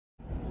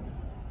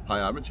Hi,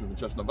 I'm Richard from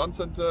Chestnut Van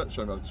Centre,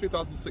 showing around a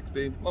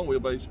 2016 long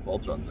wheelbase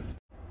Ford Transit.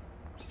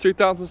 It's a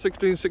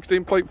 2016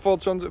 16 plate Ford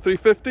Transit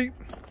 350.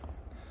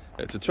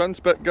 It's a trend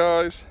spec,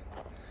 guys.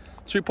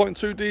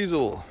 2.2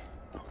 diesel,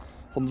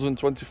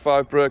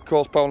 125 brake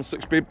horsepower and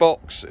 6-speed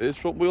box. It is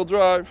front wheel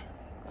drive.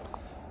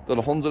 Done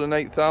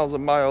 108,000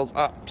 miles,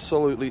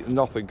 absolutely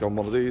nothing on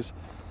one of these.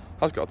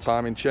 Has got a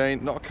timing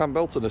chain, not a cam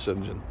belt on this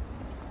engine.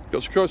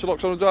 Got security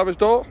locks on the driver's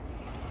door.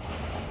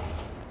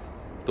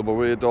 Double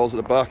rear doors at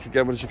the back,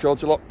 again with the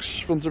security locks.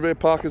 Front and rear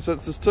parking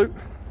sensors too.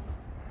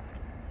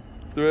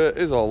 The rear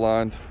is all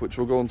lined, which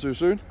we'll go on to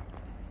soon.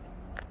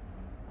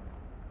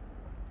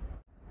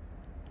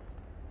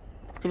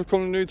 Going to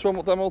come in new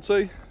 12-month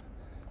MLT.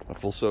 A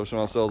full service from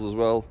ourselves as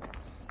well.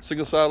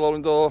 Single side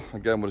loading door,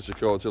 again with a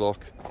security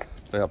lock.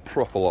 They are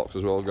proper locks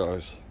as well,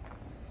 guys.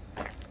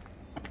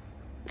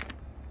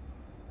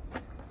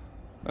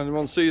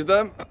 Anyone sees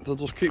them, they'll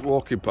just keep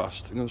walking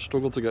past. You're going to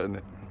struggle to get in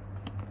it.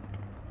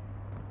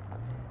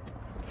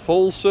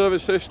 Full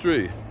service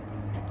history.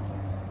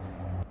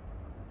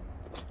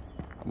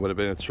 Would have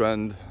been a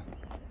trend.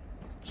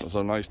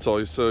 Some nice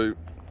toys too.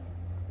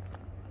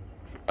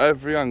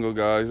 Every angle,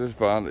 guys, this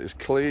van is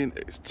clean,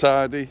 it's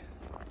tidy.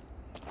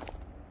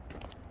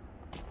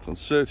 Some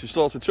seriously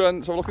sorted trend.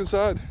 Let's have a look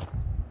inside.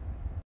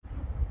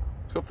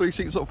 It's got 3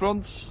 seats up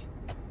front,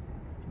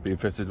 being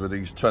fitted with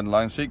these trend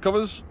line seat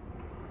covers.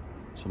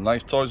 Some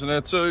nice toys in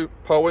here too.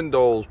 Power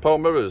windows, power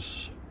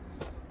mirrors,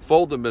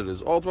 folding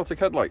mirrors, automatic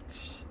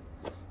headlights.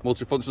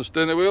 Multifunction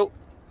steering wheel.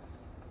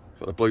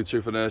 Got the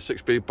Bluetooth in there,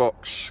 6-speed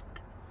box,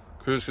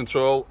 cruise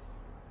control.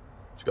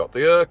 It's got the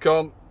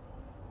aircon.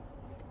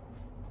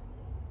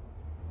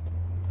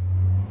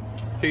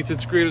 Heated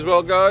screen as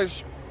well,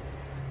 guys.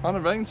 And a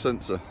rain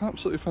sensor.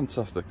 Absolutely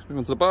fantastic. Let's move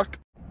on to the back.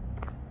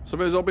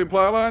 Some of it's all been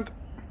ply lined.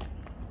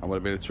 And would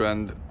have been a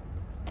trend.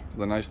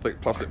 With a nice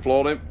thick plastic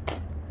flooring.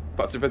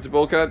 Factory fitted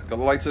bulkhead. Got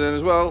the lights in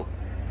as well.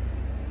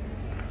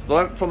 So the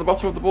length from the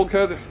bottom of the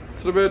bulkhead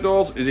to the rear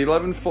doors is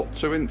 11 foot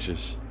 2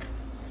 inches.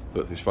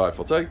 Width is 5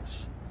 foot 8.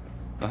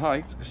 The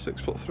height is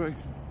 6 foot 3.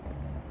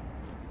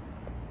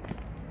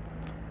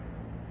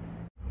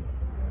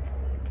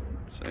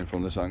 Same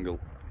from this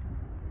angle.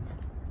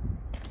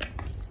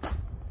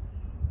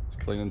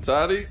 It's clean and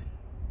tidy.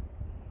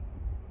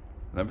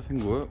 And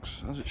everything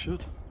works as it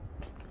should.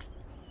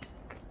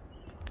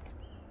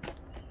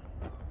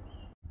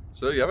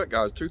 So there you have it,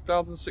 guys.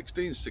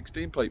 2016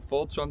 16 plate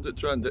Ford Transit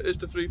Trend. It is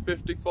the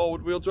 350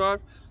 forward wheel drive.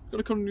 It's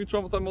going to come in new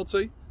 12-month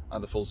MLT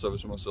and the full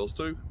service from ourselves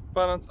too.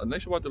 Finance and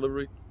nationwide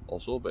delivery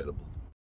also available.